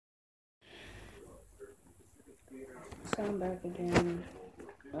So I'm back again.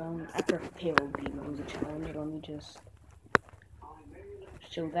 After payroll beat was a challenge, let me just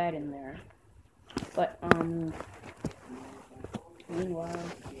show that in there. But meanwhile,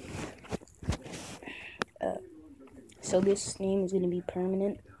 so this name is gonna be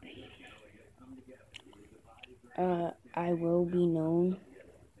permanent. I will be known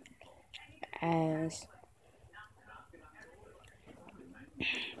as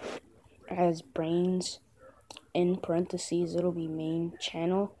Brainz. In parentheses, it'll be main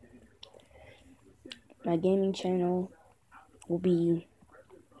channel. My gaming channel will be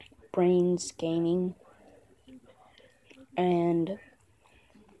BrainzGaming, and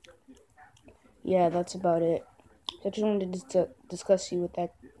yeah, that's about it. I just wanted to discuss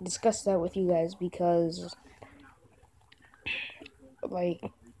that with you guys because, like,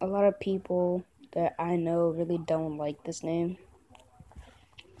 a lot of people that I know really don't like this name.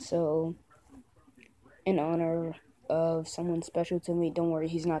 So, in honor of someone special to me, don't worry,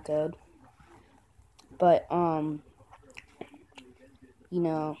 he's not dead. But you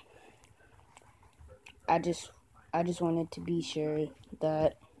know, I just wanted to be sure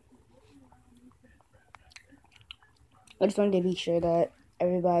that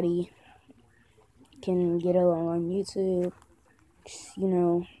everybody can get along on YouTube, you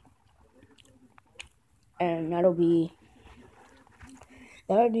know, and that would be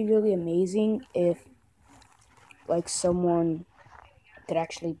really amazing if, like, someone could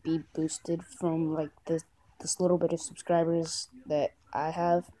actually be boosted from, like, this little bit of subscribers that I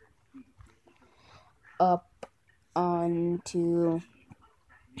have up onto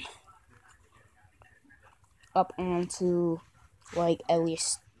like at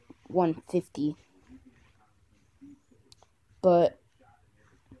least 150. But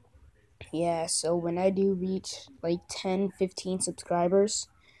yeah, so when I do reach like 10-15 subscribers,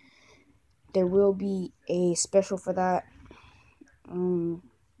 there will be a special for that.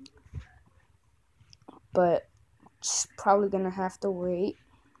 But it's probably gonna have to wait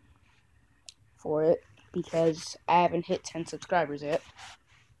for it because I haven't hit 10 subscribers yet.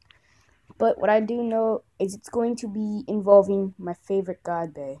 But what I do know is it's going to be involving my favorite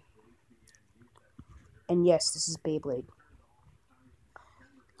God Bay. And yes, this is Beyblade.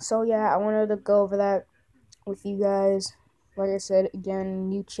 So yeah, I wanted to go over that with you guys. Like I said, again,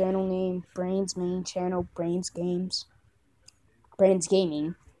 new channel name, Brainz main channel, BrainzGaming.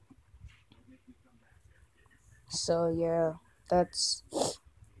 So yeah,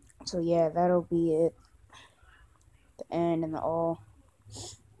 that'll be it. The end and the all.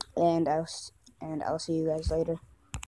 And I'll see you guys later.